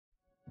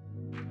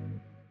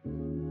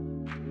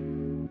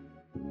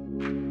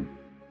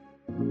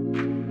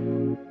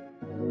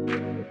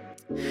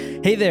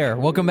Hey there,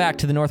 welcome back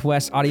to the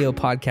Northwest Audio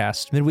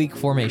Podcast, Midweek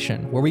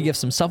Formation, where we give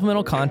some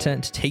supplemental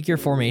content to take your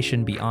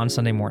formation beyond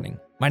Sunday morning.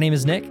 My name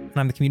is Nick, and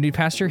I'm the community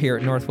pastor here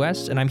at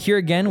Northwest, and I'm here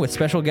again with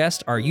special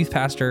guest, our youth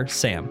pastor,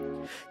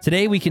 Sam.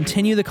 Today, we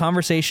continue the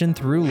conversation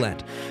through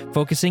Lent,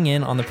 focusing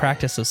in on the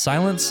practice of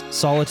silence,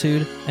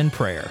 solitude, and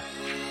prayer.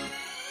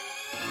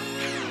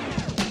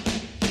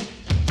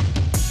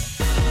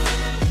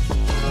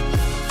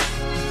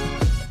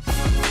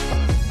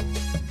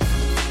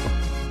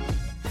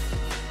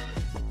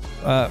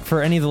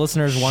 For any of the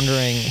listeners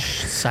wondering...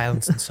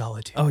 Silence and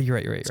solitude. Oh, you're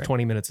right. It's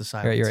 20 minutes of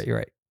silence. You're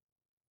right.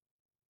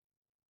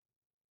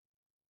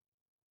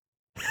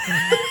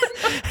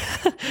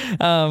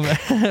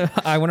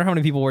 I wonder how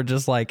many people were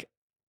just like,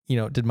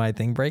 did my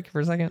thing break for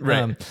a second?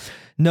 Right.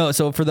 No,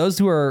 so for those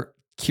who are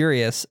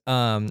curious,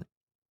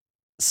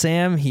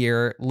 Sam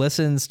here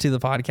listens to the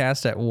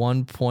podcast at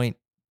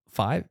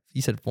 1.5.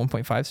 You said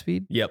 1.5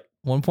 speed? Yep.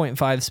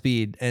 1.5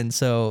 speed. And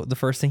so the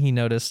first thing he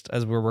noticed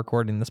as we're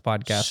recording this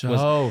podcast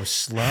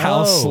was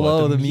how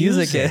slow the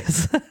music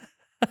is.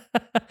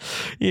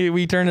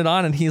 We turned it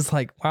on and he's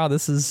like, wow,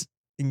 this is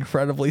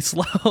incredibly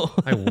slow.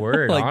 My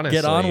word, like, honestly.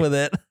 Get on with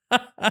it.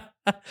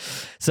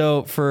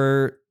 So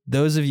for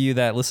those of you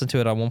that listen to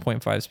it on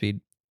 1.5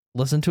 speed,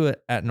 listen to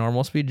it at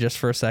normal speed just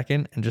for a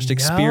second and just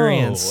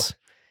experience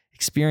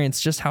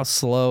just how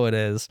slow it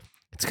is.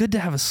 It's good to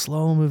have a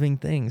slow moving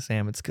thing,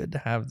 Sam. It's good to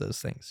have those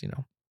things, in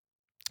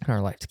our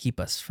life to keep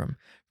us from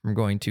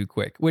going too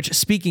quick. Which,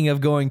 speaking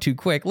of going too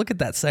quick, look at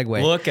that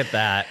segue. Look at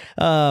that.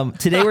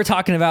 Today we're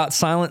talking about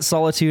silence,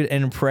 solitude,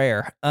 and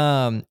prayer.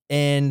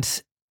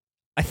 And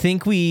I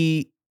think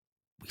we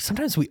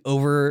sometimes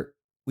over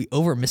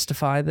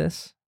mystify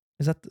this.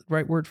 Is that the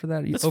right word for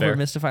that? That's over fair.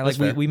 mystify. That's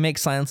Like fair. we make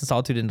silence and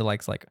solitude into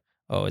like,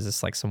 oh, is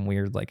this like some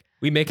weird like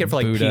We make it for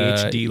like Buddha,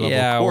 PhD level,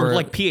 yeah, or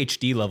like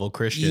PhD level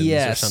Christians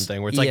or something,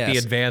 where it's like the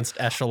advanced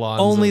echelons.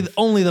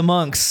 Only the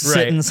monks sit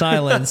Right. in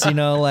silence,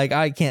 like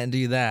I can't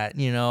do that,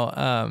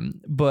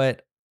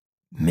 but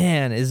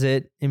man, is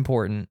it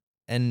important,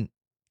 and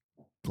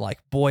like,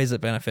 boy, is it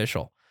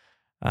beneficial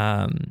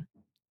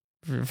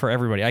for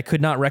everybody. I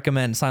could not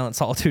recommend silent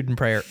solitude and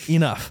prayer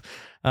enough.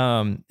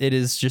 It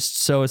is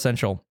just so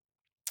essential.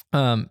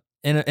 And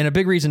a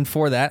big reason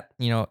for that,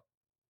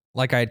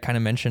 like I had kind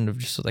of mentioned, of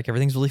just like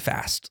everything's really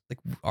fast. Like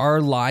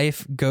our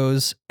life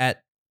goes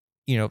at,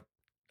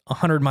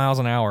 100 miles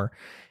an hour.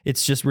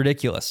 It's just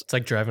ridiculous. It's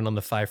like driving on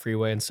the 5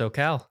 freeway in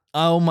SoCal.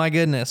 Oh my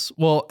goodness.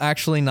 Well,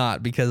 actually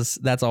not, because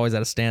that's always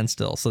at a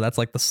standstill. So that's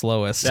like the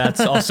slowest. That's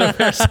also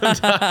fair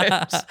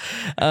sometimes.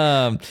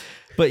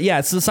 But yeah,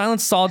 it's the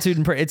silence, solitude,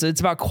 and prayer. It's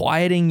about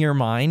quieting your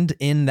mind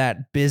in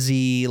that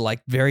busy,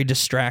 like very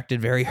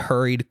distracted, very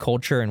hurried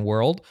culture and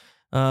world.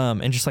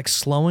 And just like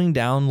slowing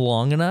down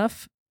long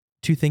enough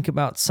to think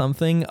about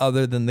something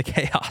other than the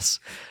chaos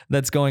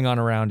that's going on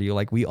around you.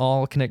 Like, we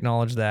all can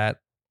acknowledge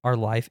that our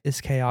life is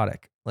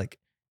chaotic. Like,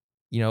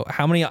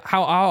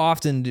 how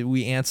often do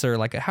we answer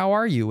like, how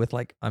are you, with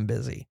like, I'm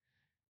busy,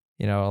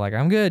 like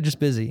I'm good, just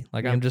busy.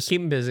 Like, Yeah, I'm just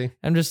keeping busy.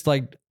 I'm just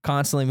like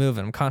constantly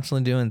moving. I'm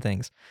constantly doing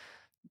things.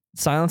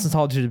 Silence and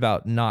solitude is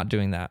about not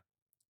doing that.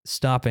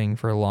 Stopping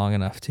for long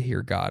enough to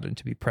hear God and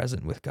to be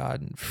present with God,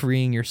 and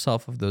freeing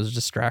yourself of those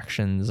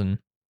distractions. And,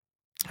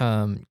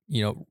 Ronald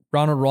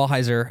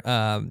Rolheiser,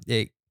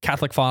 a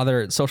Catholic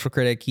father, social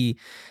critic, he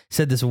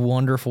said this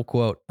wonderful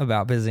quote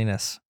about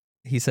busyness.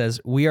 He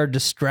says, "We are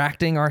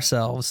distracting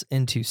ourselves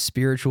into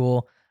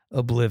spiritual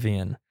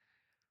oblivion."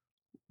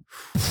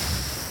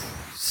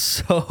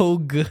 So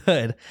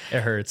good.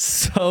 It hurts.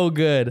 So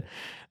good.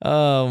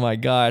 Oh my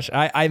gosh.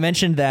 I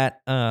mentioned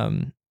that,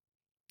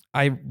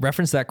 I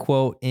referenced that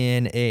quote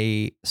in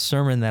a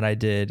sermon that I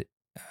did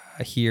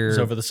here. It was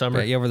over the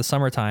summer. Yeah, over the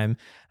summertime.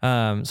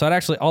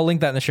 So I'll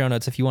link that in the show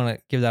notes if you want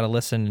to give that a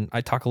listen.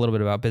 I talk a little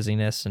bit about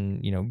busyness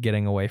and,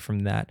 getting away from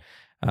that.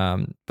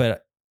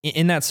 But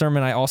in that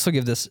sermon, I also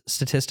give this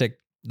statistic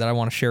that I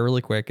want to share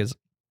really quick is,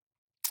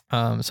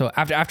 so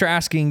after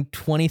asking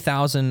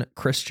 20,000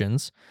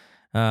 Christians,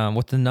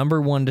 what the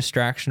number one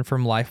distraction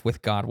from life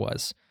with God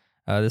was,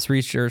 this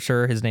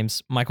researcher, his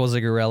name's Michael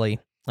Zigarelli,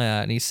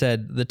 and he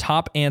said the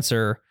top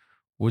answer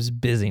was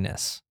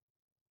busyness.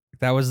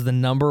 That was the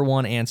number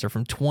one answer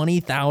from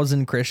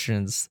 20,000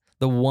 Christians.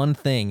 The one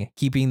thing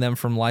keeping them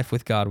from life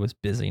with God was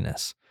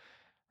busyness.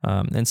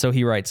 And so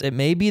he writes, "It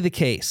may be the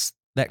case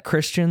that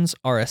Christians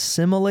are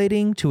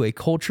assimilating to a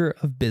culture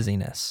of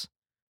busyness,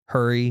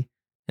 hurry,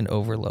 and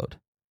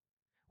overload,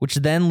 which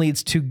then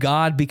leads to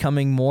God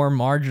becoming more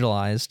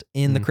marginalized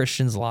in the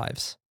Christians'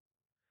 lives,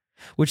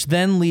 which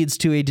then leads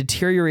to a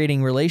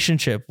deteriorating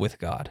relationship with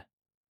God,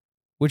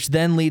 which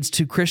then leads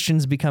to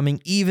Christians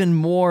becoming even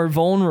more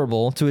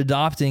vulnerable to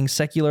adopting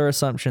secular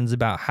assumptions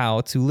about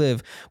how to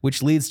live,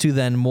 which leads to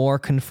then more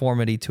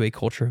conformity to a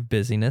culture of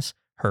busyness,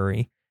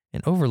 hurry,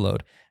 and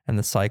overload. And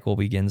the cycle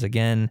begins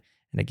again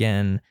and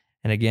again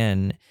and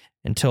again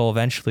until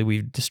eventually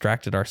we've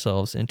distracted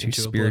ourselves into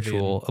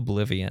spiritual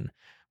oblivion,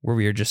 where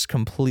we are just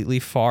completely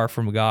far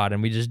from God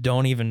and we just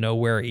don't even know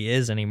where he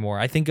is anymore.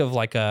 I think of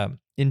like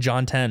in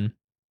John 10,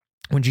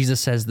 when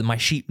Jesus says that my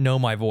sheep know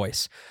my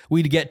voice,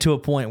 we'd get to a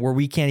point where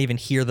we can't even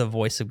hear the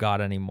voice of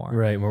God anymore.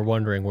 Right. We're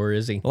wondering, where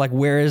is he? Like,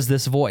 where is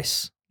this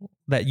voice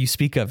that you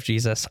speak of,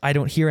 Jesus? I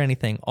don't hear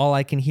anything. All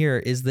I can hear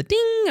is the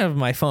ding of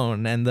my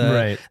phone and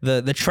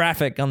the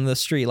traffic on the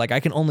street. Like, I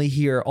can only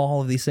hear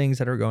all of these things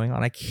that are going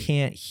on. I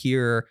can't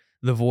hear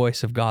the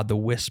voice of God, the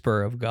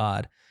whisper of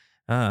God.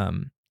 Well,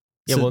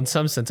 in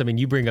some sense, I mean,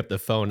 you bring up the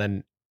phone,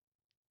 and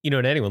to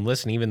anyone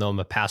listening, even though I'm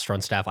a pastor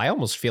on staff, I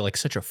almost feel like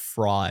such a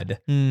fraud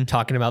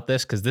talking about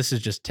this, because this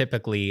is just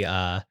typically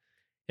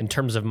in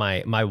terms of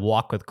my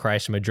walk with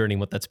Christ and my journey,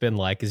 what that's been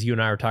like, as you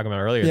and I were talking about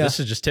earlier. This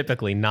is just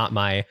typically not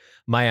my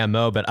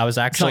MO, but I was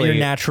actually... It's not your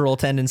natural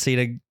tendency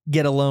to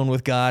get alone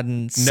with God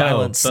and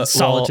silence and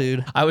solitude.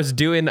 Well, I was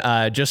doing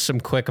just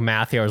some quick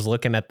math here. I was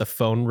looking at the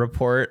phone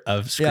report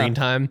of screen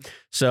time.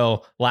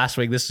 So last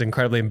week, this is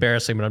incredibly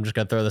embarrassing, but I'm just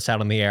going to throw this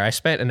out on the air. I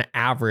spent an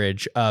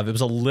average of, it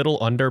was a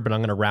little under, but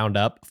I'm going to round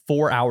up,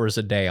 4 hours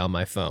a day on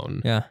my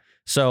phone. Yeah.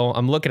 So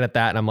I'm looking at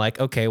that and I'm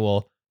like, okay,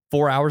 well,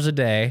 4 hours a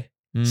day,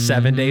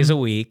 7 days a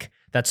week.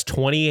 That's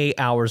 28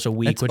 hours a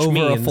week, which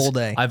means a full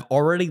day. I've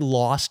already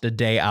lost a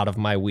day out of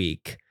my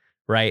week,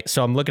 right?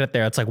 So I'm looking at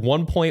there. It's like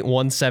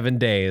 1.17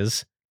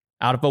 days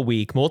out of a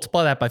week.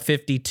 Multiply that by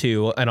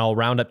 52, and I'll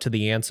round up to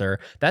the answer.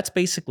 That's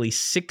basically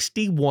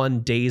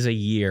 61 days a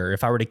year,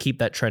 if I were to keep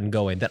that trend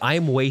going, that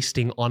I'm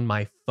wasting on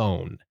my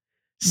phone.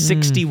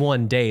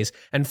 61 days.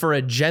 And for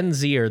a Gen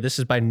Zer, this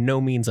is by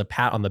no means a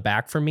pat on the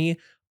back for me.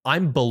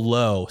 I'm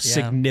below,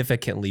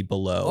 significantly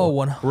below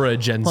where a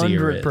Gen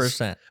Zer is.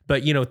 100%.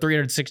 But,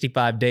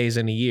 365 days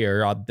in a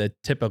year, the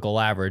typical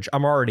average,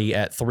 I'm already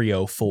at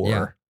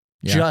 304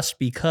 just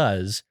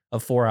because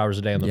of 4 hours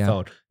a day on the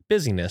phone.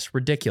 Busyness,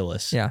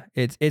 ridiculous. Yeah,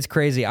 it's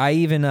crazy. I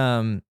even,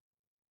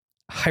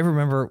 I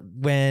remember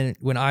when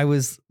I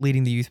was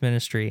leading the youth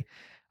ministry,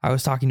 I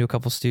was talking to a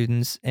couple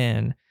students,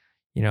 and,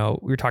 we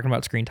were talking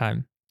about screen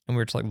time, and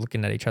we were just like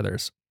looking at each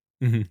other's.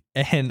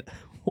 And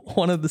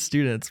one of the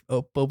students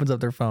opens up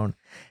their phone, and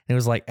it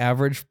was like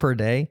average per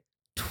day,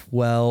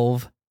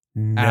 12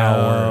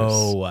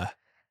 hours.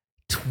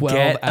 12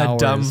 Get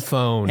hours. A dumb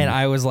phone. And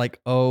I was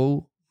like,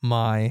 oh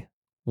my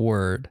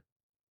word.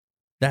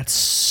 That's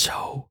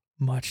so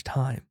much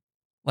time.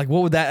 Like,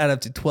 what would that add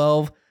up to?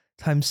 12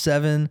 times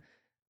 7.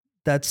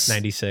 That's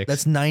 96.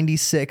 That's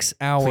 96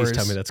 hours. Please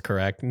tell me that's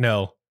correct.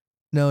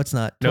 No, it's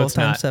not. 12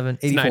 times 7,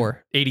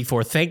 84.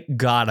 84. Thank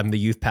God I'm the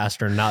youth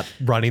pastor, not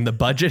running the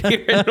budget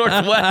here in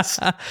Northwest.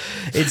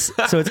 It's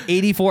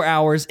 84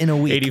 hours in a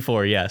week.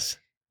 84, yes.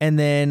 And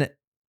then,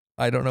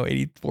 I don't know,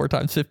 84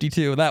 times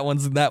 52. That one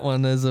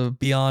is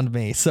beyond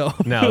me. So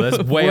no,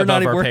 that's way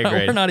above our pay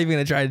grade. We're not even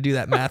going to try to do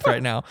that math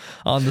right now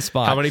on the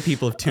spot. How many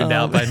people have tuned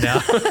out by now?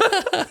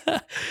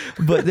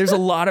 But there's a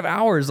lot of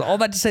hours. All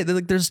that to say that,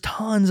 like, there's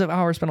tons of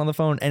hours spent on the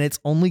phone, and it's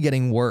only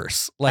getting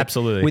worse. Like,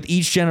 absolutely. With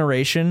each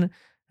generation,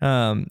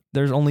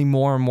 there's only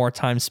more and more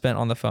time spent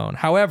on the phone.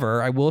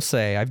 However, I will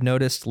say I've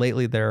noticed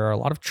lately there are a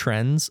lot of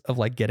trends of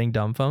like getting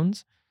dumb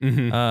phones.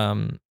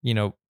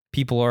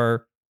 People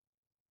are,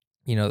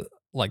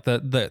 like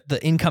the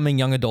incoming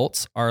young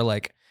adults are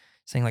like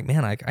saying like,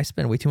 man, I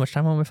spend way too much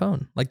time on my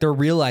phone. Like, they're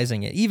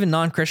realizing it. Even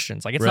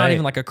non-Christians, like, it's not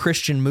even like a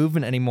Christian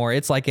movement anymore.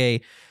 It's like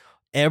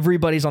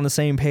everybody's on the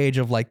same page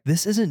of like,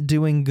 this isn't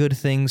doing good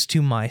things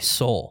to my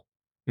soul.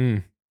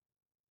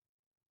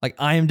 Like,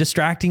 I am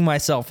distracting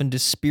myself into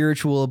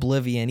spiritual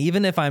oblivion.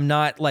 Even if I'm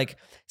not like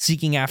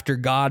seeking after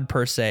God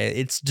per se,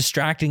 it's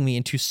distracting me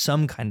into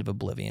some kind of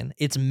oblivion.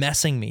 It's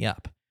messing me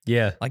up.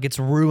 Yeah. Like, it's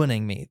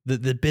ruining me.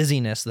 The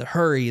busyness, the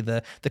hurry,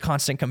 the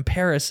constant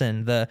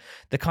comparison, the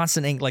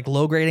constant like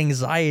low grade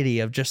anxiety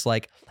of just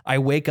like, I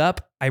wake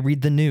up, I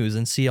read the news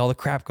and see all the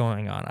crap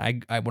going on.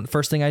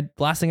 Last thing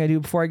I do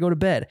before I go to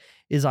bed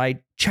is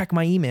I check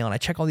my email, and I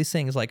check all these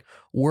things like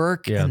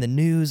work and the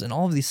news, and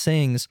all of these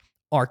things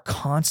are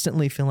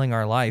constantly filling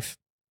our life.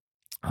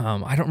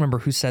 I don't remember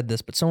who said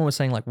this, but someone was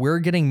saying like, we're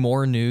getting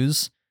more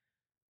news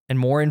and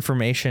more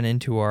information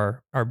into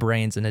our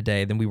brains in a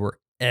day than we were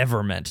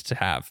ever meant to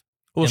have.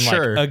 Well, in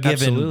sure, like a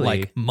given absolutely.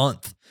 like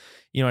month.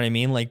 You know what I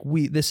mean? Like,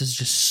 this is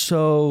just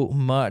so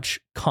much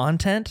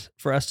content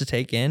for us to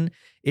take in.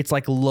 It's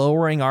like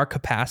lowering our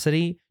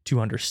capacity to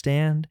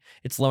understand.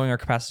 It's lowering our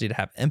capacity to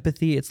have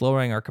empathy. It's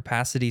lowering our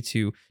capacity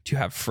to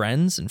have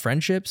friends and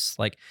friendships.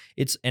 Like,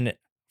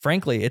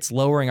 frankly, it's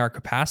lowering our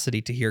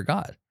capacity to hear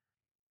God,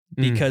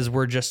 because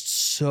we're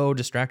just so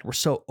distracted. We're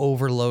so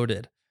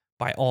overloaded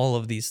by all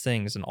of these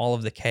things and all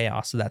of the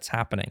chaos that's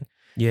happening.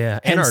 Yeah.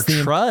 And our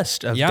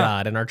trust of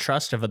God and our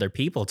trust of other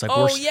people. It's like,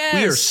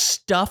 we are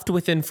stuffed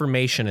with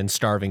information and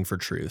starving for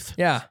truth.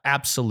 Yeah.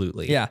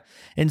 Absolutely. Yeah.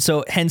 And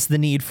so hence the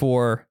need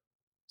for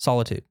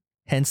solitude,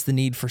 hence the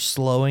need for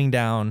slowing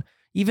down,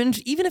 even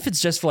if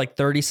it's just for like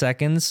 30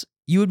 seconds.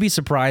 You would be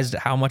surprised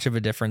at how much of a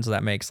difference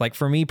that makes. Like,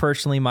 for me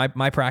personally,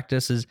 my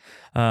practice is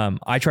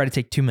I try to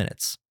take 2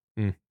 minutes.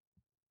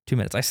 2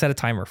 minutes. I set a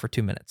timer for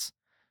 2 minutes.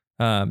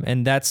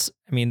 And that's,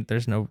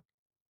 there's no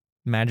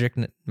magic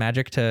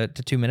to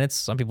 2 minutes.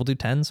 Some people do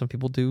 10, some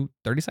people do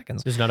 30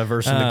 seconds. There's not a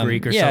verse in the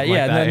Greek or something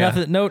like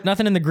that.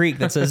 Nothing in the Greek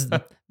that says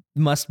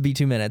must be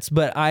 2 minutes.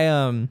 But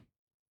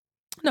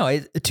no,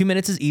 2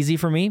 minutes is easy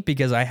for me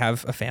because I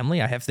have a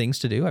family. I have things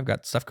to do. I've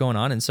got stuff going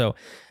on. And so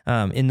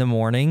in the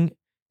morning,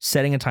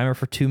 setting a timer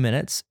for 2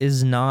 minutes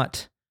is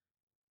not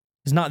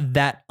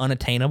that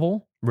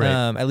unattainable,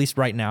 Right. At least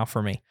right now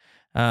for me.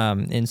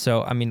 And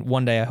so, I mean,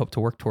 one day I hope to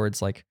work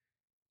towards like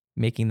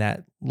making that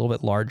a little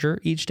bit larger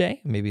each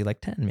day, maybe like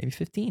 10, maybe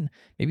 15,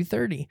 maybe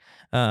 30.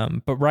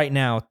 But right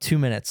now, 2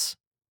 minutes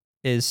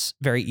is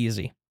very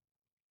easy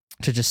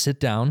to just sit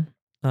down.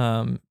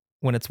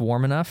 When it's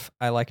warm enough,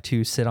 I like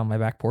to sit on my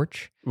back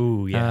porch.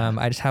 Ooh, yeah.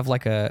 I just have I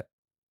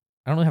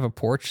don't really have a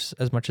porch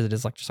as much as it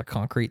is like just a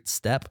concrete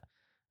step.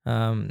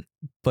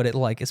 But it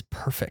like is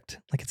perfect.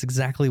 Like it's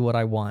exactly what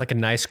I want. Like a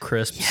nice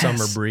crisp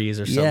summer breeze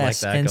or something like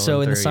that. And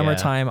so in the through,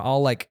 summertime,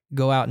 I'll like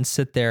go out and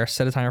sit there,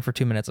 set a timer for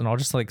 2 minutes, and I'll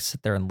just like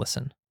sit there and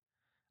listen.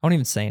 I don't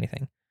even say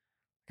anything.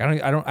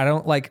 I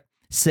don't like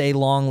say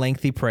long,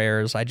 lengthy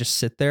prayers. I just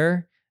sit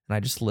there and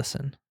I just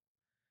listen.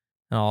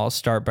 And I'll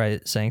start by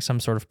saying some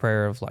sort of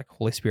prayer of like,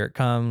 Holy Spirit,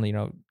 come,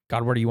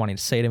 God, what are you wanting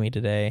to say to me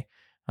today?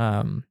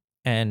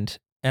 And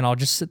I'll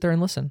just sit there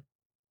and listen.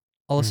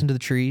 I'll listen to the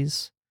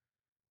trees.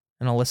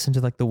 And I'll listen to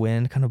like the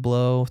wind kind of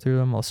blow through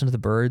them. I'll listen to the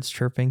birds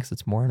chirping because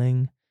it's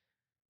morning.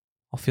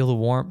 I'll feel the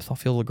warmth. I'll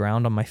feel the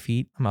ground on my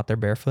feet. I'm out there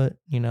barefoot,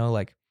 and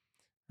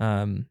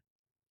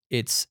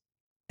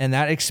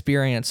that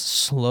experience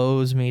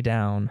slows me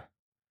down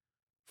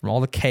from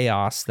all the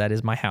chaos that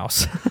is my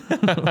house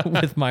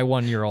with my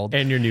 1-year-old.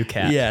 And your new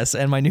cat. Yes,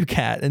 and my new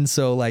cat. And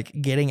so like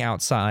getting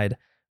outside,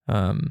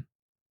 oh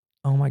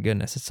my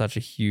goodness, it's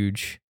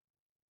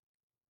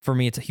for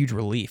me, it's a huge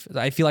relief.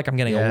 I feel like I'm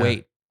getting a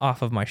weight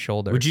off of my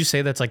shoulders. Would you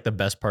say that's like the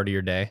best part of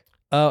your day?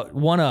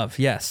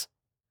 Yes.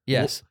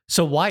 Yes.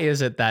 So why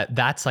is it that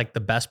that's like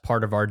the best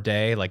part of our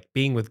day? Like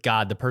being with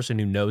God, the person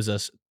who knows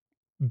us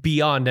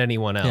beyond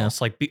anyone else.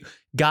 Yeah. Like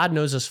God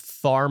knows us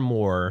far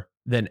more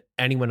than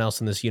anyone else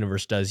in this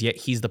universe does, yet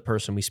he's the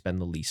person we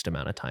spend the least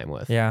amount of time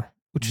with. Yeah.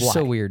 Which is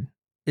so weird.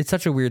 It's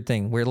such a weird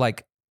thing. We're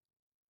like,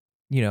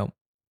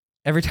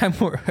 every time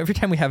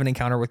we have an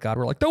encounter with God,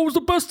 we're like, that was the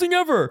best thing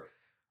ever.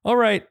 All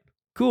right,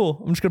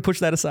 cool. I'm just gonna push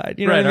that aside.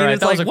 You know what I mean? Right.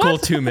 It's That like, was a cool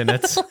 2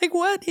 minutes. Like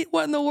what?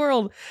 What in the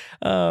world?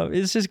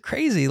 It's just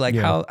crazy, like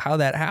how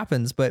that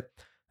happens. But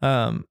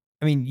I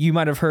mean, you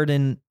might have heard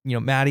in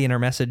Maddie in her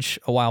message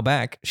a while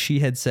back. She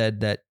had said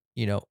that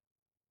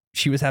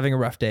she was having a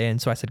rough day, and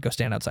so I said, go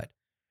stand outside.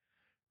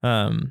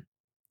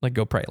 Like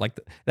go pray. Like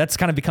that's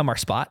kind of become our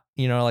spot.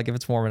 Like if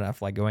it's warm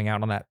enough, like going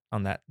out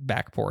on that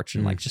back porch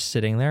and like just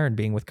sitting there and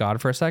being with God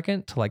for a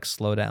second to like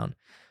slow down.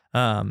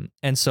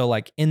 And so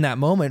like in that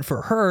moment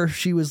for her,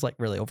 she was like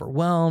really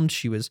overwhelmed.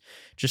 She was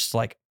just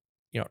like,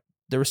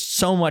 there was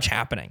so much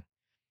happening.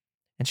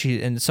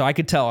 And so I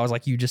could tell, I was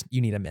like, you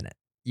need a minute.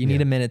 You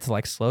need a minute to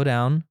like slow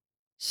down,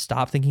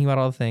 stop thinking about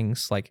all the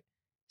things, like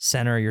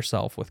center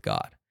yourself with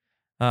God.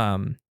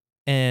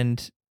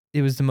 And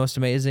it was the most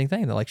amazing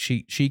thing that like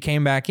she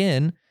came back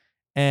in.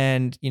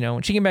 And,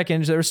 when she came back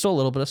in, there was still a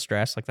little bit of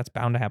stress. Like that's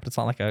bound to happen. It's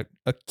not like a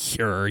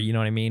cure, you know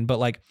what I mean? But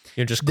like,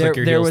 just click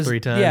your heels 3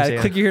 times. Yeah,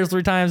 click your heels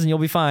 3 times and you'll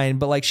be fine.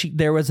 But like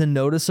there was a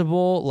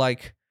noticeable,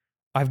 like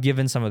I've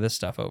given some of this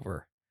stuff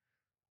over.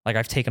 Like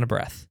I've taken a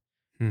breath.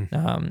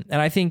 And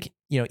I think,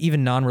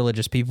 even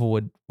non-religious people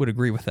would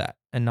agree with that,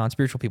 and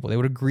non-spiritual people, they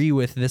would agree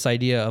with this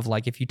idea of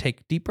like, if you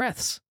take deep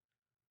breaths,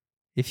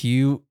 if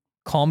you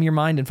calm your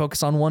mind and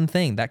focus on one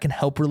thing, that can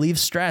help relieve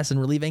stress and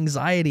relieve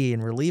anxiety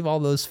and relieve all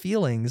those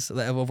feelings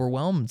that have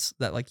overwhelmed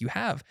that like you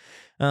have.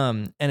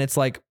 And it's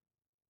like,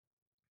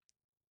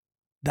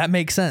 that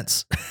makes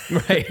sense.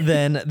 Right.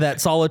 Then that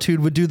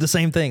solitude would do the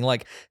same thing,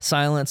 like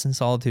silence and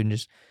solitude and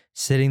just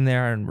sitting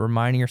there and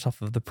reminding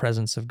yourself of the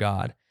presence of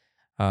God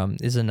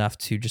is enough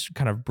to just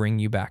kind of bring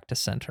you back to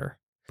center.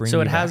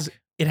 So it has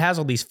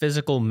all these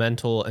physical,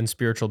 mental, and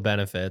spiritual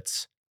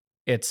benefits.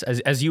 It's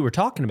as you were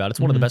talking about, it's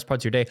one of the best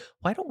parts of your day.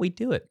 Why don't we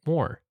do it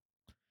more?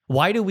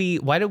 Why do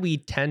we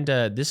tend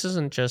to, this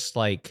isn't just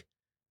like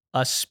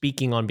us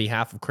speaking on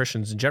behalf of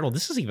Christians in general.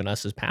 This is even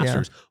us as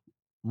pastors. Yeah.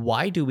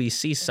 Why do we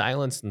see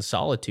silence and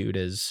solitude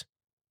as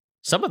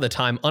some of the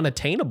time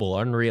unattainable,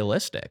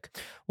 unrealistic?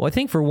 Well, I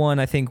think for one,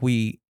 I think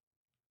we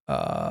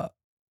are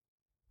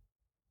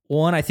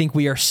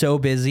so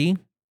busy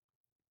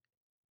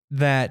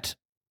that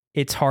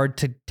it's hard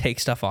to take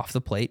stuff off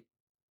the plate.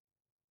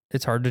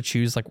 It's hard to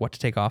choose like what to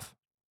take off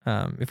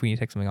if we need to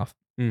take something off.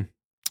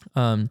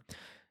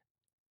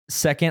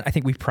 Second, I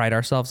think we pride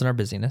ourselves in our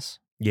busyness.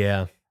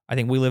 Yeah. I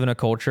think we live in a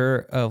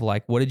culture of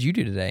like, what did you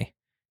do today?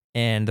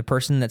 And the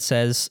person that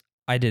says,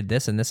 I did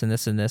this and this and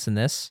this and this and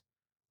this,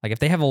 like if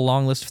they have a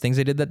long list of things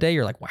they did that day,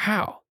 you're like,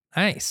 wow,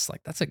 nice.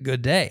 Like that's a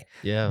good day.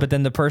 Yeah. But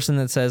then the person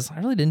that says, I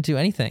really didn't do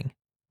anything,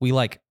 we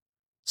like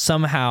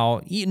somehow,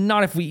 even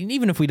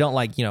if we don't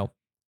like,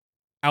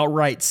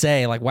 outright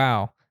say like,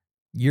 wow,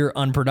 you're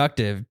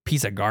unproductive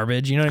piece of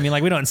garbage. You know what I mean?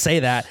 Like we don't say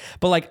that,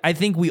 but like, I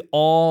think we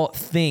all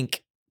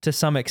think to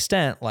some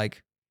extent,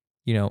 like,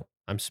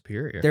 I'm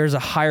superior. There's a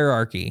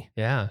hierarchy.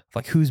 Yeah. Of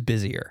like who's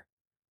busier.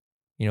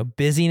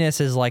 Busyness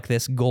is like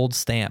this gold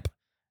stamp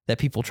that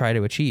people try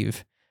to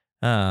achieve.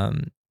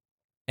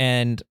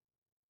 And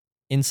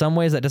in some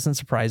ways that doesn't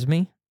surprise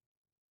me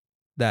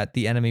that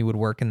the enemy would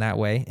work in that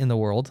way in the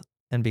world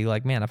and be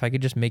like, man, if I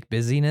could just make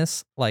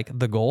busyness like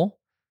the goal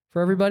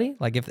for everybody,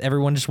 like if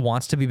everyone just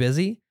wants to be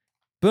busy,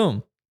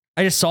 boom,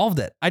 I just solved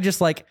it. I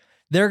just like,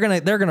 they're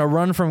gonna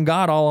run from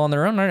God all on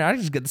their own. I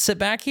just get to sit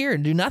back here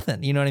and do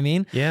nothing. You know what I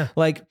mean? Yeah.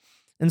 Like,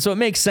 and so it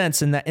makes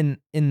sense in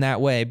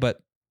that way.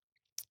 But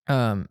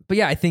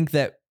yeah, I think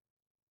that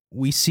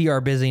we see our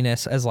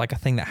busyness as like a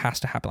thing that has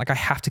to happen. Like I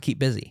have to keep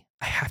busy.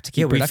 I have to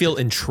keep we productive. feel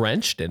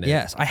entrenched in it.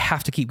 Yes, I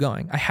have to keep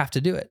going. I have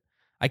to do it.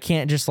 I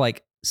can't just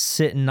like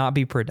sit and not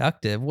be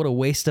productive. What a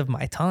waste of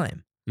my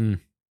time. You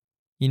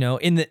know,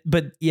 in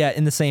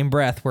the same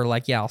breath, we're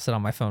like, yeah, I'll sit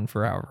on my phone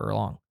for however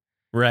long.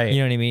 Right. You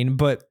know what I mean?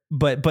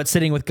 But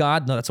sitting with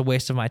God, no, that's a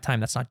waste of my time.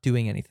 That's not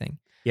doing anything.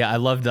 Yeah, I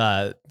loved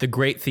the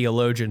great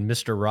theologian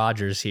Mr.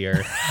 Rogers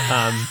here.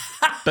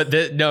 But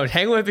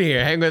hang with me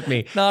here. Hang with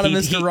me. Not a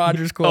Mr.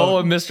 Rogers quote. Oh,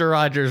 a Mr.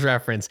 Rogers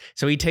reference.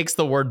 So he takes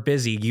the word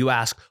busy. You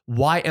ask,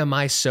 why am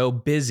I so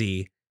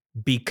busy?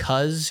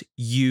 Because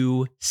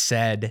you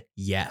said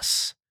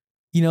yes.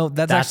 You know,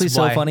 that's actually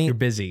so funny. You're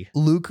busy.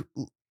 Luke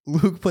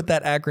put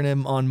that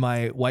acronym on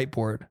my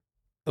whiteboard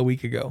a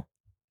week ago.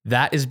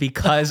 That is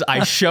because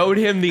I showed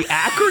him the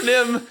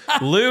acronym,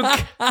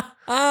 Luke.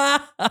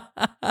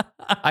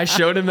 I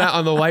showed him that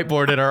on the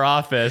whiteboard in our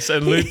office,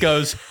 and Luke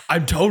goes,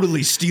 I'm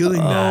totally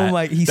stealing that. Oh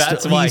my,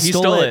 That's why he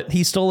stole it.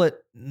 He stole it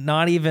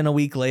not even a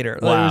week later.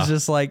 Wow. It was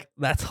just like,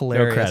 that's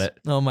hilarious. No credit.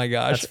 Oh my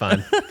gosh. That's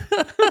fun.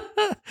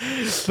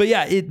 But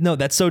yeah,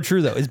 that's so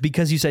true though. It's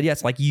because you said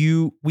yes. Like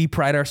we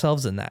pride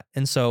ourselves in that.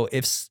 And so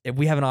if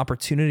we have an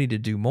opportunity to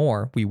do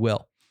more, we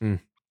will.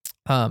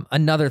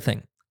 Another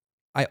thing,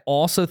 I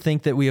also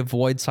think that we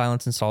avoid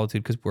silence and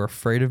solitude because we're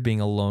afraid of being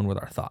alone with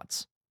our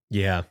thoughts.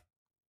 Yeah.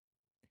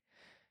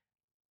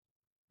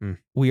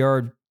 We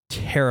are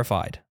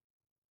terrified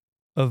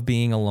of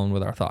being alone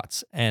with our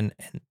thoughts. And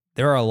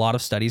there are a lot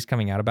of studies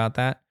coming out about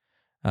that.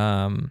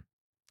 I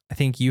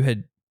think you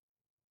had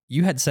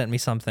sent me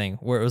something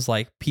where it was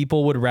like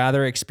people would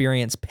rather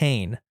experience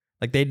pain.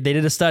 Like they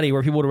did a study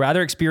where people would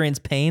rather experience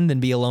pain than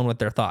be alone with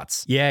their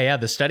thoughts. Yeah.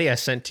 The study I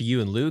sent to you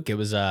and Luke, it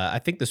was, I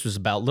think this was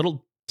about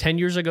 10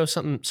 years ago,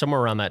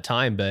 somewhere around that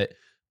time, but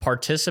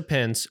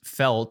participants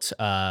felt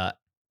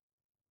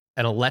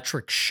an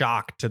electric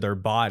shock to their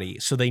body.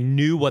 So they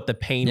knew what the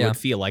pain would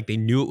feel like. They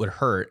knew it would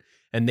hurt.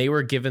 And they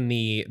were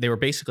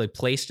basically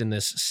placed in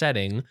this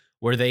setting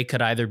where they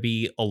could either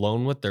be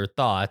alone with their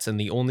thoughts, and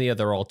the only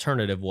other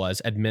alternative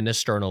was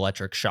administer an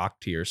electric shock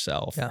to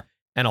yourself. Yeah.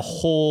 And a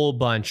whole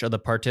bunch of the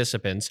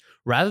participants,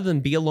 rather than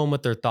be alone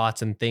with their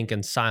thoughts and think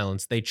in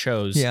silence, they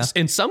chose,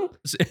 in some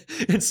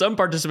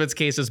participants'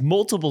 cases,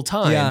 multiple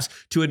times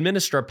to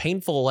administer a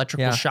painful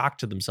electrical shock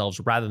to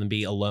themselves rather than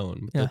be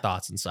alone with their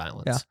thoughts in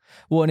silence. Yeah.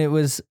 Well, and it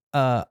was,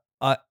 I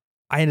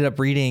ended up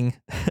reading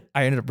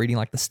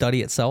like the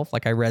study itself.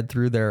 Like I read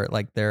through their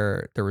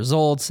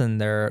results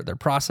and their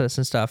process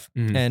and stuff.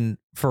 Mm-hmm. And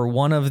for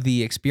one of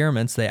the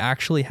experiments, they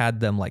actually had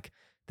them like,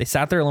 they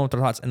sat there alone with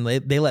their thoughts and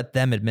they let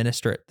them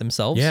administer it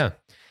themselves. Yeah.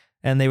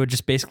 And they would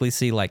just basically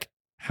see like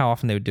how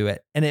often they would do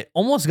it. And it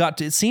almost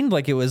it seemed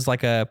like it was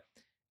like a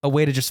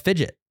way to just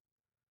fidget.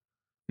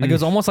 Like it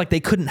was almost like they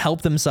couldn't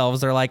help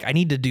themselves. They're like, I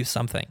need to do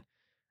something.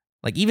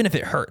 Like even if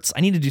it hurts,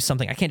 I need to do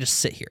something. I can't just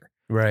sit here.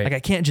 Right. Like I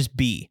can't just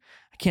be.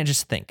 I can't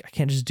just think. I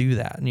can't just do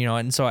that. And,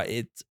 and so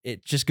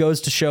it just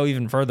goes to show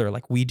even further,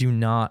 like we do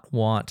not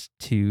want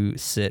to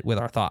sit with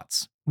our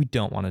thoughts. We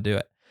don't want to do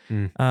it.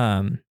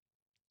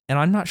 And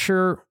I'm not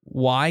sure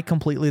why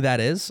completely that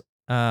is.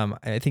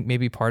 I think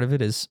maybe part of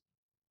it is,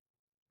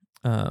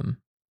 we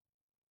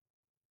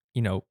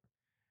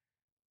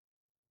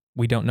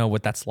don't know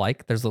what that's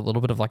like. There's a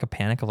little bit of like a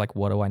panic of like,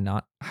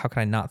 how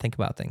can I not think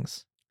about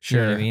things?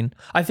 Sure. You know what I mean?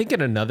 I think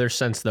in another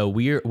sense though,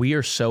 we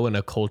are so in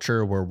a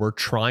culture where we're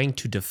trying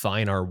to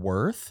define our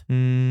worth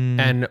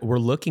and we're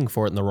looking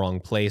for it in the wrong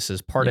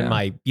places. Pardon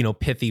my,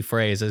 pithy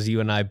phrase, as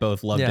you and I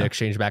both love to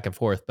exchange back and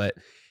forth, but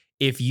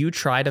if you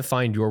try to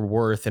find your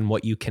worth in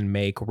what you can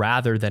make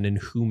rather than in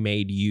who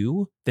made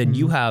you, then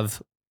you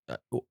have,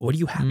 what do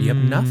you have? You have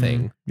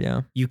nothing.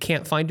 Yeah. You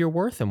can't find your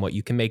worth in what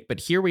you can make. But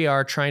here we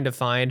are trying to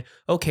find,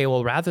 okay,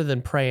 well, rather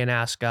than pray and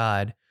ask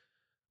God,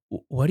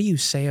 what do you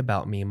say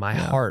about me, my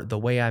heart, the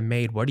way I'm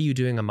made? What are you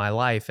doing in my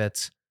life?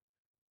 It's,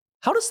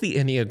 how does the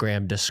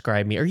Enneagram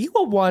describe me? Are you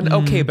a 1?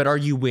 Okay, but are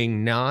you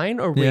wing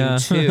 9 or wing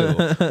 2?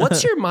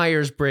 What's your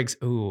Myers-Briggs?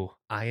 Ooh,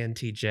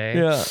 INTJ.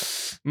 Yeah.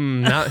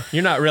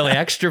 You're not really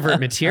extrovert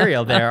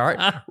material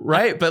there,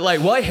 right? But like,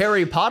 what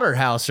Harry Potter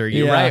house are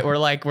you, right?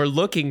 We're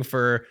looking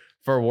for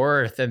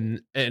worth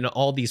and in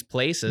all these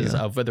places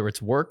of whether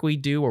it's work we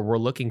do or we're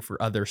looking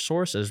for other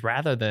sources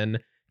rather than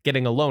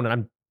getting alone.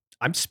 And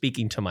I'm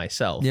speaking to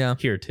myself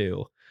here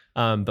too.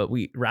 But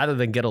rather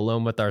than get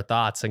alone with our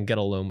thoughts and get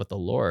alone with the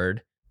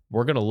Lord,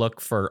 we're going to look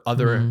for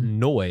other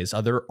noise,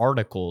 other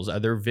articles,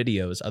 other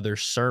videos, other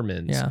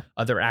sermons,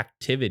 other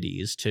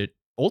activities to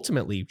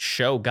ultimately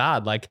show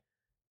God, like,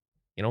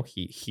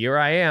 here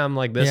I am,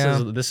 like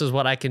this is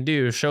what I can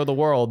do, show the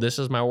world, this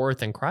is my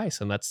worth in Christ.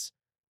 And that's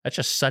That's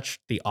just such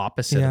the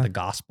opposite of the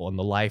gospel and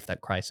the life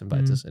that Christ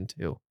invites us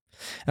into.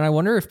 And I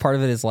wonder if part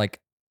of it is like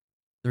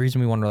the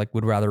reason we wonder like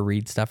would rather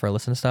read stuff or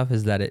listen to stuff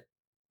is that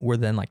we're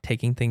then like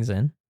taking things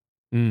in.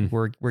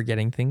 We're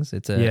getting things.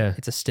 It's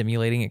a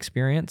stimulating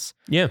experience.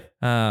 Yeah.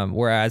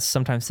 Whereas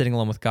sometimes sitting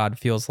alone with God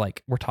feels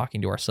like we're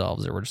talking to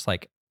ourselves, or we're just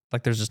like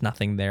there's just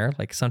nothing there.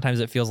 Like sometimes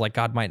it feels like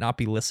God might not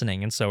be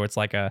listening, and so it's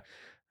like I'm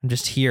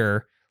just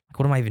here. Like,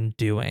 what am I even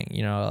doing?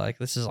 You know, like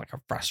this is like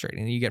a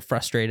frustrating. You get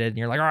frustrated, and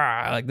you're like,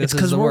 like this it's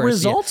because we're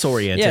results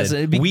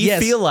oriented. We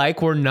feel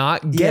like we're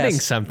not getting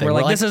something. We're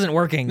like, this isn't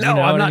working. No, you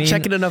know I'm not I mean?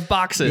 checking enough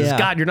boxes. Yeah.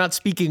 God, you're not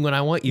speaking when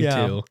I want you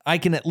to. I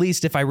can at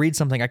least, if I read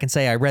something, I can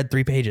say I read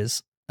 3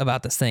 pages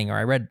about this thing, or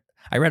I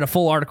read a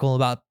full article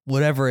about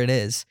whatever it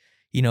is.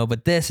 You know,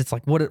 but this, it's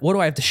like, what do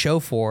I have to show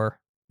for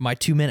my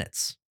 2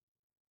 minutes?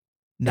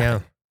 Nothing.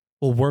 Yeah.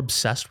 Well, we're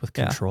obsessed with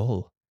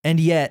control.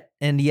 Yeah.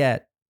 And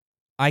yet,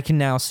 I can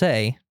now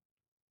say,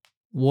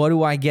 what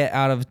do I get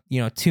out of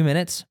 2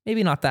 minutes?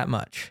 Maybe not that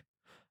much,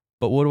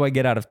 but what do I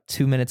get out of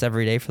 2 minutes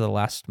every day for the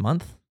last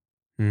month?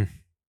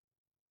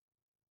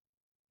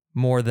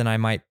 More than I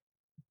might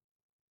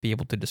be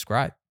able to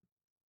describe.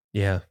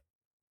 Yeah.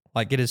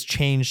 Like it has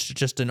changed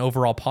just an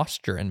overall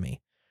posture in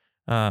me.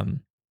 Another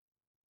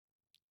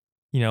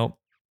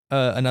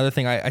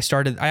thing I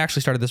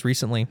actually started this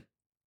recently,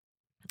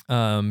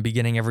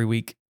 beginning every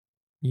week,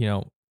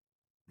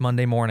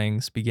 Monday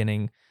mornings,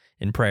 beginning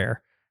in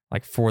prayer,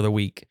 like for the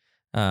week,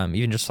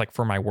 even just like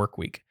for my work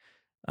week.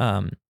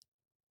 And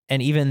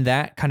even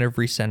that kind of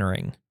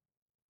recentering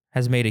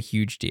has made a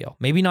huge deal.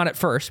 Maybe not at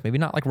first, maybe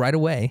not like right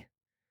away,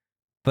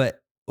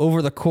 but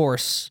over the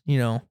course,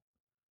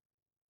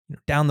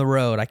 down the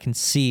road, I can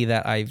see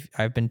that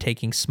I've been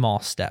taking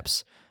small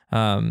steps.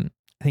 I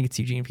think it's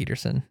Eugene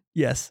Peterson.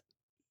 Yes,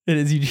 it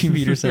is Eugene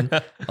Peterson.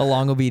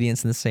 Along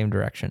obedience in the same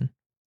direction.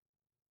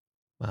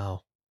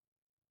 Wow.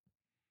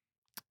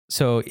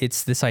 So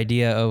it's this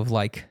idea of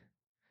like,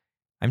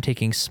 I'm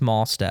taking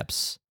small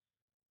steps.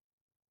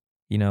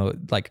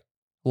 Like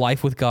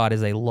life with God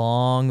is a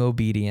long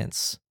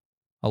obedience,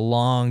 a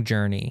long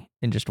journey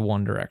in just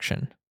one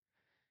direction.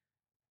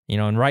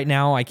 And right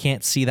now I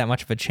can't see that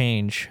much of a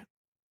change,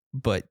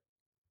 but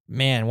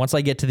man, once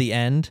I get to the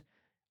end,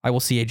 I will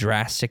see a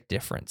drastic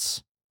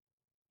difference.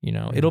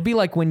 It'll be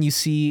like when you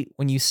see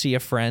a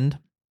friend,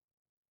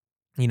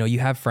 you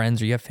have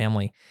friends or you have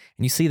family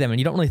and you see them and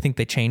you don't really think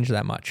they change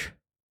that much.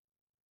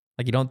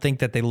 Like you don't think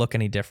that they look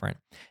any different.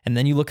 And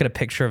then you look at a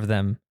picture of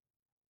them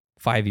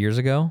 5 years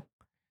ago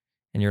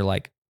and you're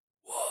like,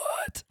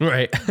 what?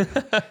 Right.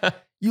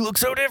 You look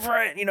so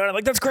different.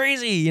 Like that's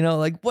crazy.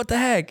 Like what the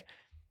heck?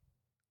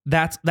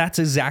 That's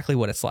exactly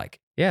what it's like.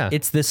 Yeah.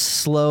 It's this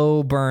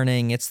slow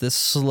burning. It's this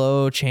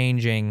slow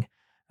changing,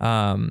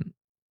 not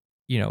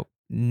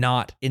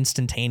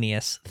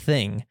instantaneous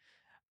thing,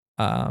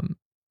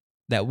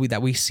 that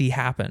we see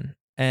happen.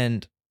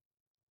 And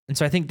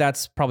so I think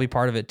that's probably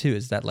part of it too,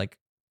 is that like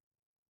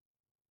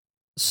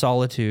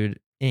solitude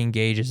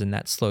engages in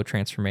that slow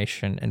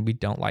transformation, and we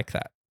don't like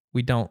that.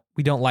 We don't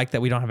like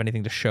that we don't have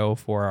anything to show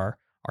for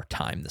our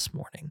time this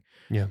morning.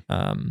 Yeah.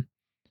 And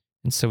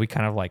so we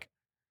kind of like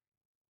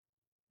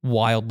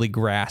wildly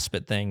grasp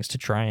at things to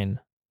try and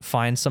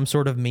find some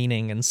sort of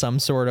meaning and some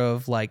sort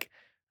of like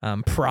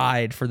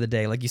pride for the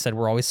day. Like you said,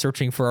 we're always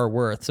searching for our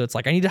worth. So it's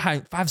like, I need to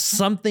have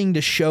something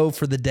to show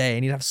for the day. I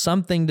need to have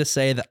something to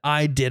say that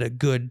I did a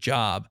good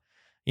job.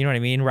 You know what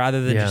I mean?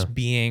 Rather than just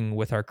being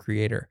with our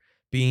Creator,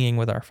 being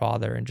with our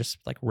Father, and just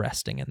like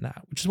resting in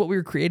that, which is what we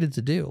were created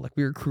to do. Like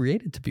we were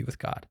created to be with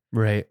God,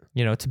 right?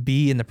 To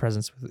be in the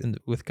presence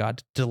with God,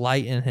 to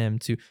delight in Him,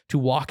 to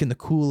walk in the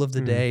cool of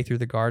the day through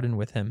the garden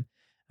with Him.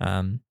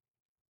 And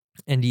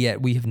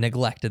yet we have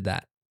neglected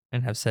that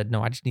and have said,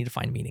 no, I just need to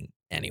find meaning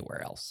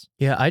anywhere else.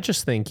 Yeah, I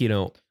just think,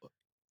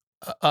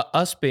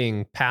 us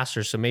being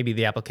pastors, so maybe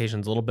the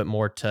application's a little bit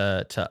more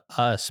to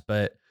us,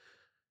 but,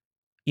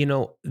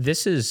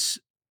 this is,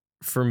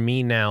 for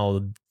me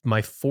now,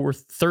 my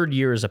third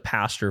year as a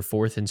pastor,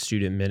 fourth in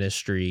student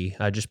ministry,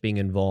 just being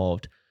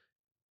involved.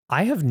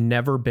 I have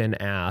never been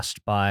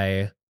asked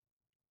by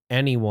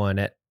anyone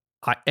at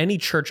any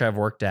church I've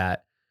worked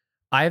at.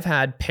 I've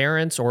had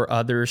parents or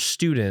other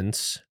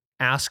students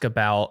ask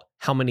about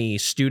how many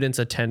students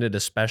attended a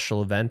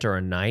special event or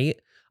a night.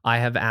 I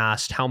have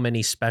asked how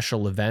many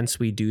special events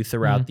we do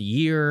throughout the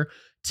year,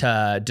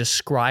 to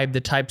describe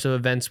the types of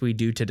events we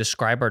do, to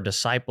describe our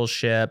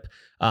discipleship.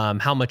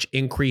 How much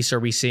increase are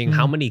we seeing?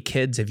 How many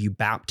kids have you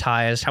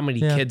baptized? How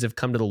many kids have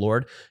come to the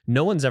Lord?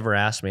 No one's ever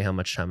asked me how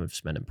much time I've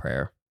spent in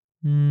prayer.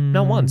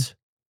 Not once.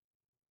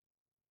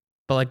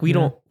 But like we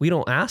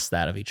don't ask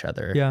that of each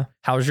other. Yeah.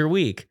 How was your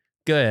week?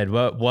 Good.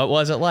 What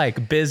was it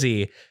like?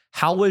 Busy.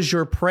 How was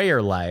your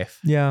prayer life?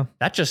 Yeah.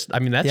 That's just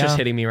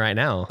hitting me right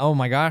now. Oh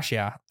my gosh.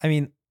 Yeah. I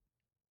mean,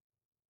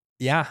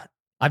 yeah.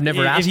 I've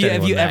never asked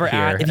anyone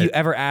if you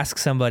ever ask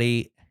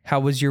somebody, how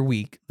was your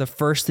week? The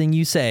first thing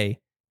you say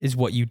is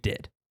what you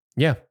did.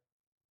 Yeah.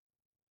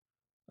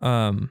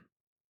 At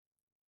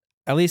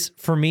least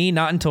for me,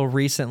 not until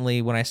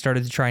recently when I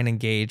started to try and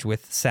engage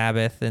with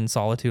Sabbath and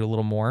solitude a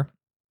little more.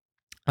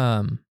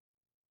 Um,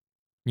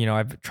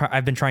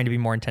 I've been trying to be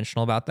more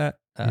intentional about that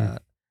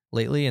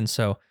lately, and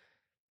so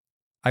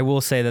I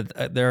will say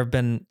that there have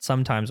been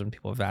some times when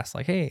people have asked,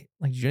 like, "Hey,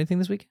 like, did you do anything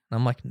this week?" And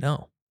I'm like,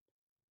 "No,"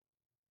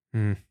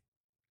 Mm.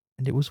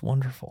 and it was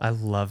wonderful. I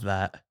love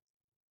that.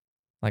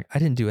 Like, I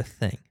didn't do a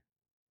thing.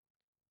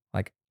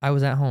 Like, I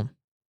was at home,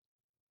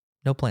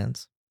 no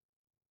plans,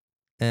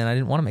 and I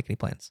didn't want to make any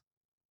plans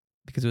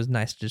because it was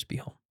nice to just be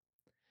home.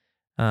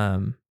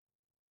 Um,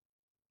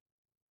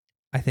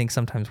 I think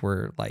sometimes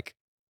we're like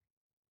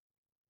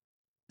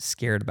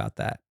scared about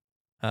that.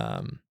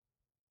 Um,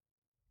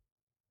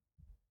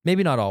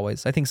 Maybe not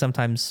always. I think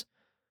sometimes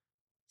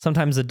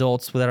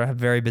adults that have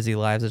very busy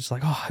lives, it's just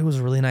like, oh, it was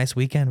a really nice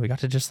weekend. We got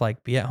to just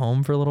like be at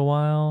home for a little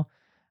while.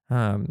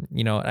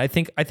 I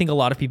think a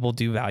lot of people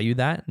do value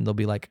that, and they'll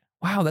be like,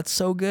 wow, that's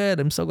so good.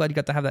 I'm so glad you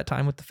got to have that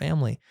time with the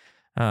family.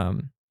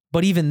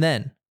 But even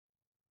then,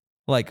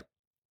 like,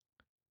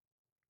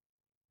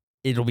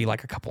 it'll be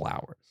like a couple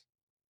hours,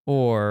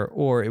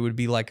 or it would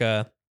be like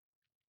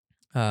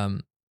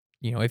um,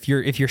 if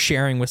you're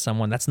sharing with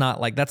someone, that's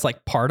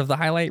like part of the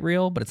highlight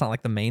reel, but it's not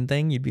like the main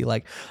thing. You'd be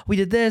like, we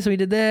did this and we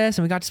did this,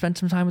 and we got to spend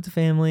some time with the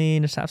family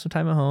and just have some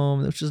time at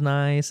home, which is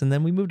nice. And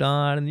then we moved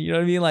on, and you know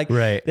what I mean? Like,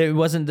 Right. it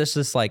wasn't just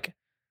this like,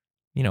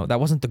 that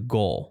wasn't the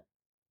goal.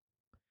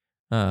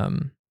 So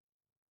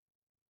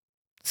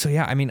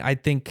yeah, I mean, I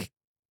think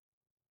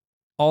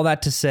all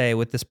that to say,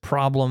 with this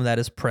problem that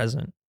is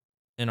present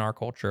in our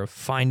culture of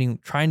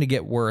trying to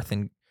get worth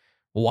and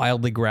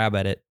wildly grab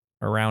at it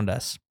around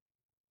us,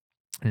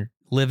 and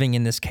living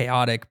in this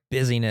chaotic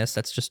busyness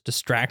that's just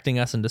distracting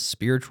us into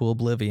spiritual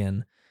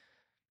oblivion,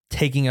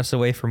 taking us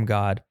away from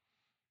God.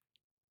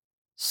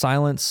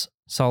 Silence,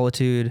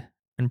 solitude,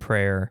 and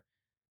prayer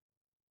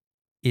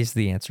is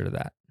the answer to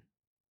that.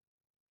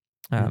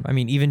 I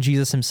mean, even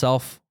Jesus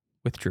himself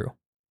withdrew.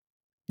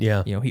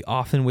 Yeah. He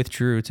often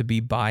withdrew to be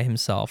by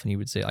himself, and he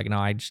would say, like, no,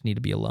 I just need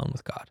to be alone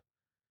with God.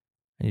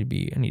 I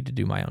need to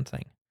do my own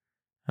thing.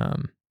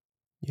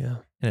 Yeah.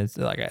 And it's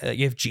like,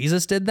 if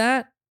Jesus did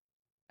that,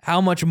 how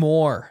much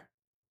more,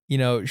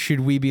 should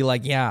we be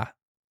like, yeah,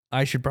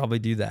 I should probably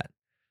do that.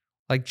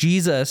 Like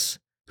Jesus,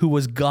 who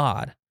was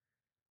God,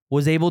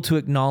 was able to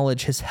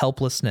acknowledge his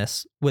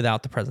helplessness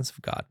without the presence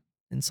of God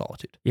in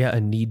solitude. Yeah. A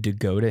need to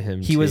go to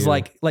him. He was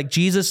like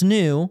Jesus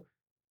knew,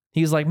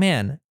 he was like,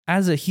 man,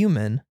 as a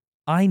human,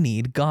 I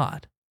need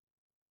God.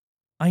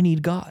 I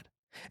need God.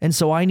 And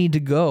so I need to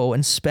go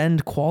and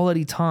spend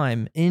quality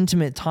time,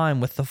 intimate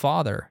time with the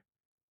Father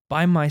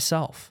by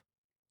myself.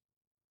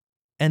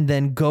 And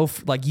then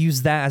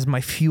use that as my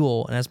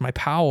fuel and as my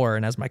power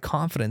and as my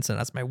confidence and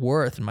as my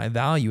worth and my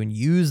value, and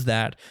use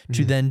that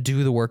to then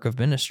do the work of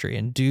ministry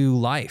and do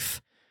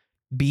life,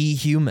 be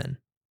human.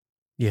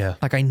 Yeah.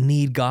 Like, I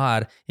need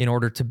God in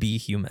order to be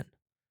human.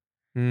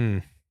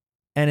 And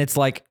it's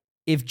like,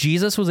 if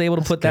Jesus was able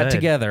to put that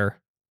together,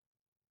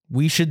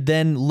 we should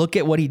then look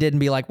at what he did and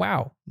be like,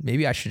 wow,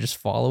 maybe I should just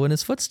follow in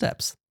his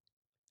footsteps.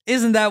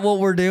 Isn't that what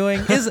we're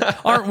doing?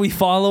 Aren't we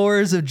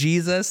followers of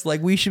Jesus?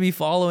 Like, we should be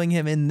following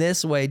him in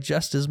this way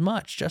just as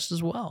much, just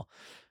as well.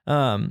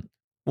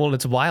 Well,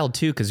 it's wild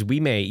too, because we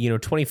may,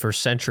 21st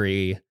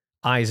century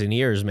eyes and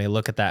ears may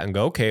look at that and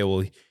go, okay,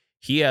 well,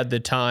 he had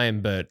the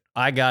time, but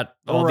I got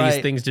all these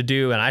things to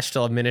do, and I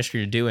still have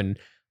ministry to do. And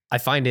I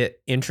find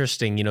it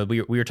interesting.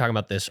 We were talking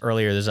about this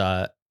earlier. There's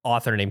a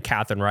author named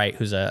Catherine Wright,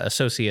 who's a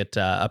associate,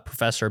 a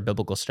professor of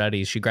biblical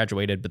studies. She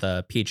graduated with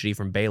a PhD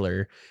from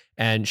Baylor.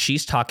 And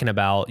she's talking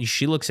about,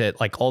 she looks at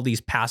like all these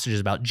passages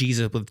about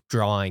Jesus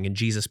withdrawing and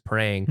Jesus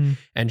praying.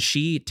 And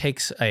she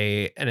takes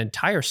an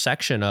entire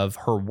section of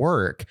her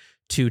work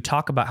to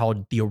talk about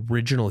how the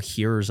original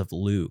hearers of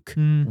Luke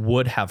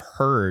would have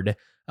heard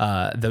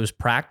those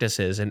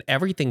practices, and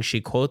everything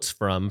she quotes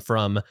from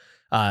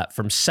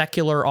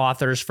secular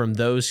authors, from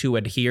those who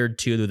adhered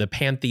to the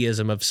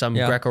pantheism of some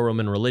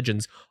Greco-Roman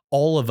religions.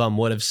 All of them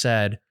would have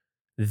said,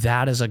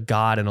 that is a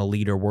God and a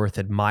leader worth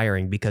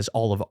admiring, because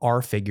all of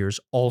our figures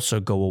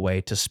also go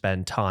away to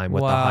spend time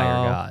with the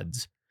higher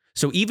gods.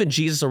 So even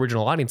Jesus'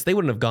 original audience, they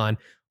wouldn't have gone,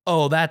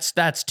 oh, that's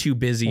too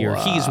busy, or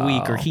he's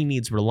weak, or he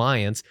needs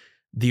reliance.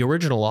 The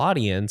original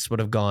audience would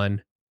have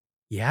gone,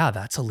 yeah,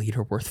 that's a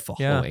leader worth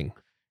following.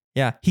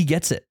 Yeah, he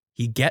gets it.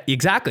 He gets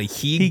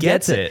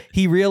it.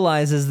 He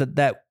realizes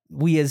that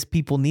we as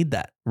people need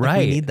that. Like,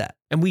 we need that.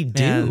 And we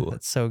do. Man,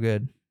 that's so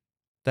good.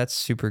 That's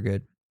super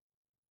good.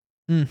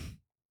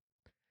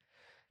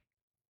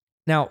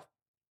 Now,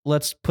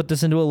 let's put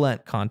this into a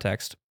Lent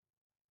context.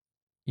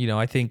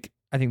 I think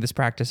this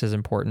practice is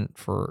important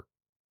for,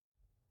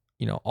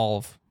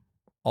 all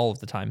of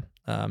the time,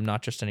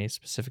 not just any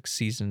specific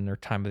season or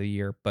time of the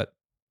year, but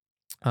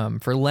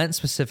for Lent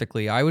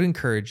specifically, I would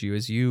encourage you,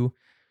 as you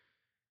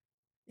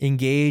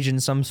engage in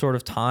some sort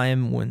of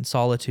time when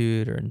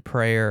solitude or in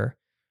prayer,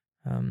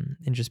 and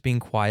just being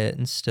quiet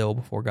and still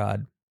before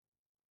God,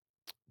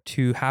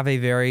 to have a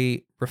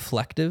very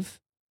reflective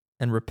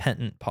and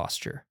repentant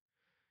posture.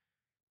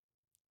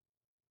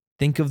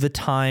 Think of the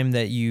time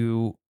that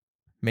you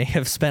may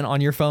have spent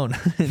on your phone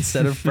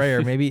instead of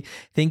prayer. Maybe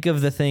think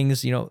of the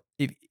things,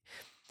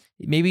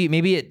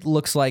 Maybe it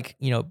looks like,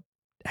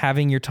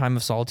 having your time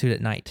of solitude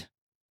at night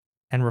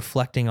and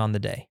reflecting on the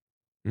day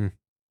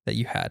that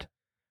you had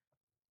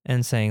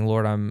and saying,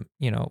 Lord,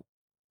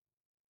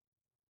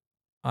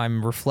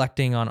 I'm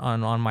reflecting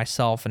on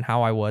myself and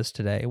how I was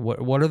today.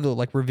 What are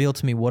the, reveal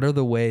to me, what are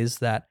the ways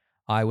that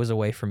I was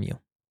away from you,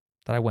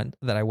 that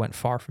I went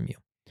far from you?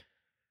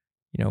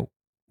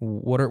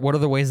 What are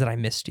the ways that I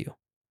missed you?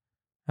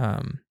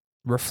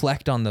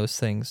 Reflect on those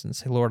things and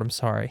say, Lord, I'm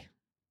sorry.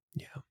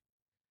 Yeah.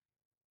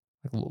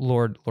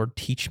 Lord,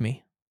 teach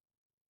me.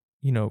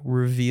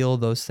 Reveal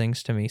those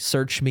things to me.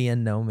 Search me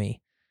and know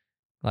me.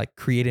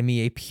 Create in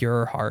me a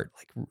pure heart.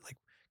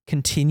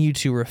 Continue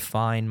to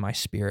refine my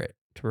spirit,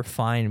 to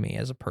refine me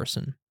as a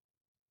person.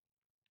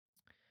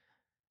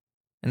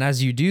 And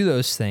as you do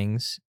those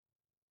things,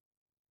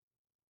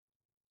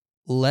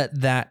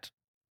 let that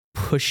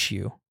push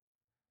you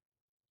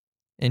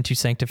into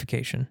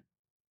sanctification.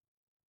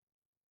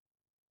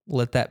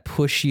 Let that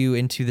push you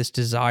into this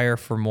desire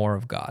for more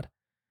of God.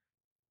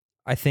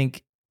 I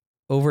think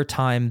over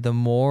time, the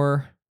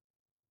more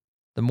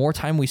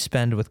time we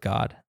spend with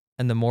God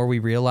and the more we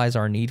realize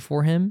our need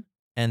for him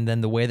and then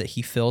the way that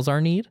he fills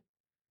our need,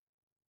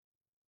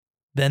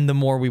 then the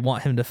more we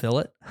want him to fill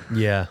it.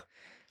 Yeah.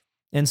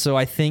 And so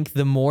I think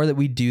the more that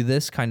we do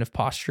this kind of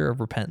posture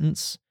of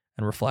repentance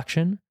and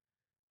reflection,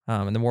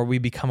 and the more we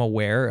become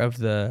aware of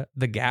the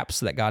gaps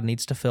that God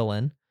needs to fill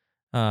in,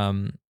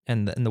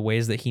 and the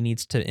ways that he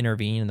needs to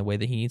intervene and the way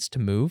that he needs to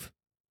move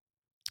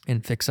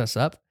and fix us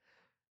up,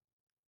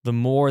 the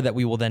more that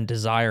we will then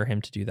desire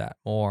him to do that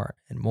more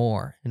and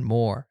more and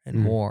more and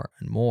more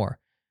and more.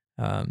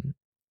 And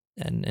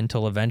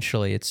until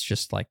eventually it's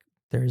just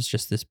there's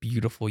just this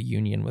beautiful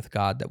union with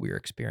God that we are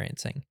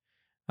experiencing.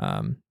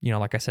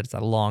 Like I said, it's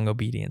that long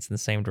obedience in the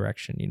same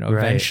direction. Right.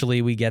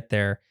 Eventually we get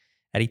there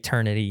at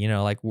eternity,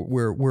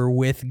 we're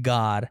with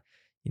God.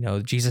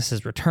 Jesus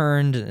has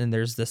returned and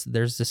there's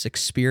this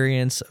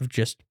experience of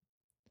just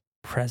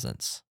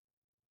presence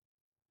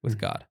with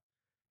God.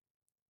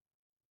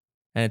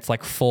 And it's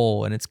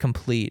full and it's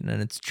complete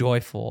and it's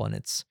joyful and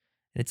it's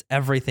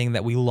everything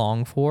that we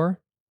long for.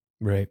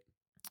 Right.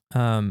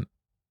 And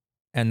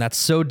that's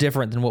so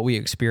different than what we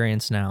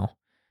experience now.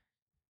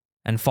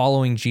 And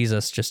following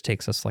Jesus just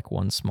takes us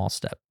one small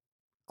step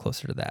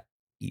closer to that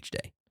each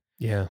day.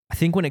 Yeah. I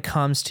think when it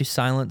comes to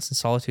silence and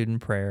solitude and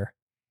prayer,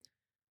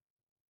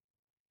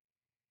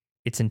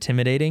 it's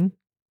intimidating.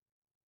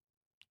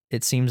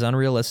 It seems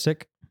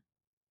unrealistic.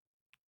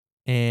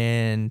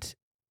 And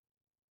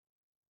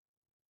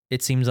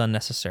it seems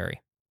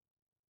unnecessary.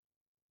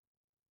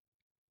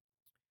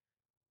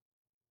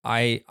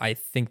 I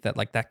think that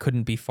that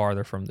couldn't be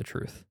farther from the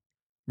truth.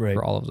 Right.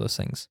 For all of those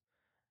things.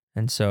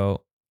 And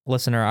so,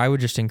 listener, I would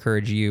just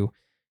encourage you,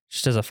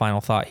 just as a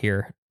final thought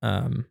here,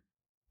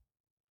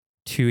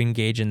 to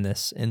engage in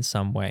this in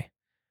some way,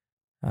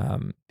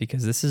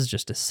 because this is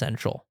just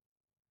essential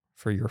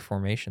for your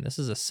formation. This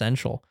is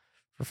essential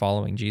for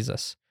following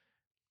Jesus.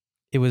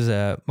 It was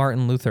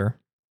Martin Luther,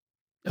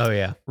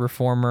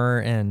 reformer,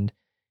 and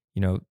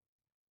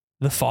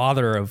the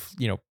father of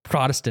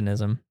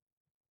Protestantism.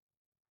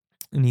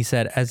 And he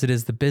said, "As it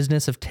is the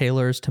business of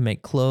tailors to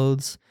make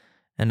clothes,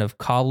 and of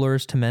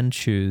cobblers to mend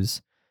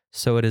shoes,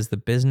 so it is the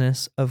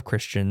business of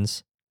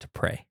Christians to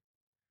pray."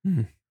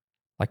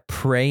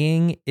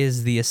 Praying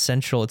is the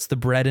essential. It's the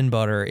bread and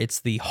butter. It's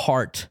the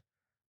heart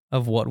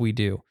of what we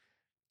do.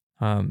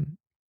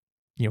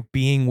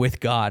 Being with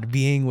God,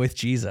 being with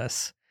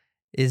Jesus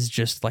is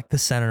just the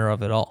center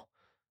of it all.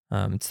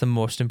 It's the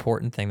most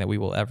important thing that we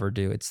will ever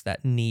do. It's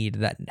that need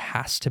that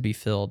has to be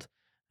filled.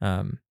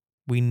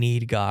 We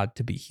need God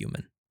to be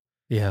human.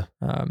 Yeah.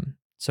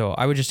 So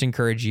I would just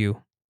encourage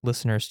you,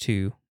 listeners,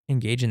 to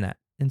engage in that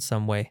in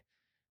some way,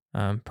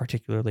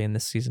 particularly in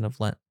this season of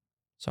Lent.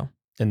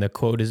 And the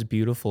quote is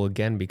beautiful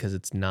again because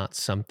it's not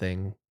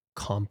something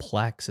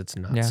complex. It's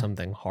not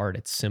something hard.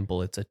 It's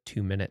simple. It's a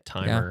 2-minute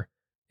timer.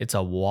 It's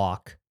a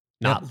walk,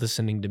 not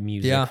listening to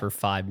music for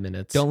 5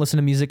 minutes. Don't listen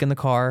to music in the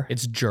car.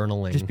 It's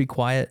journaling. Just be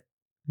quiet.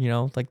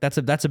 That's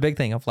a big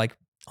thing of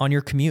on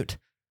your commute.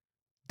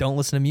 Don't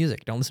listen to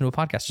music. Don't listen to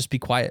a podcast. Just be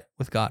quiet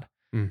with God.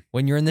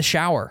 When you're in the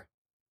shower,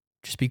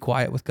 just be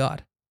quiet with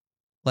God.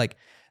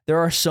 There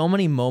are so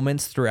many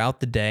moments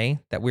throughout the day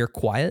that we're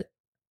quiet,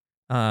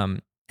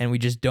 and we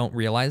just don't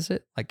realize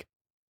it.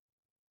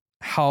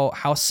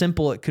 How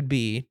simple it could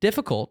be,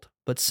 difficult,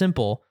 but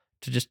simple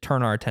to just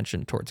turn our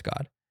attention towards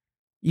God,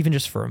 even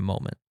just for a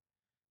moment,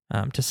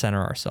 to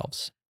center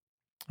ourselves,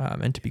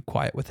 and to be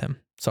quiet with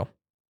him. So,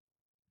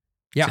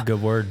 yeah. It's a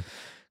good word.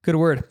 Good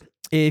word.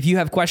 If you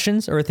have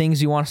questions or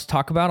things you want us to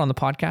talk about on the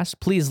podcast,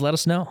 please let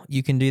us know.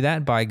 You can do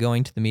that by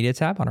going to the media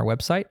tab on our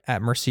website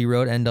at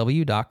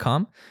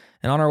mercyroadnw.com.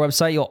 And on our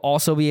website, you'll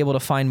also be able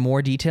to find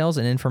more details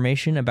and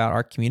information about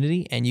our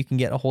community, and you can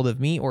get a hold of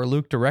me or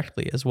Luke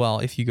directly as well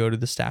if you go to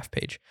the staff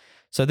page.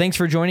 So thanks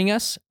for joining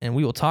us, and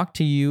we will talk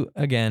to you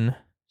again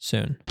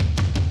soon.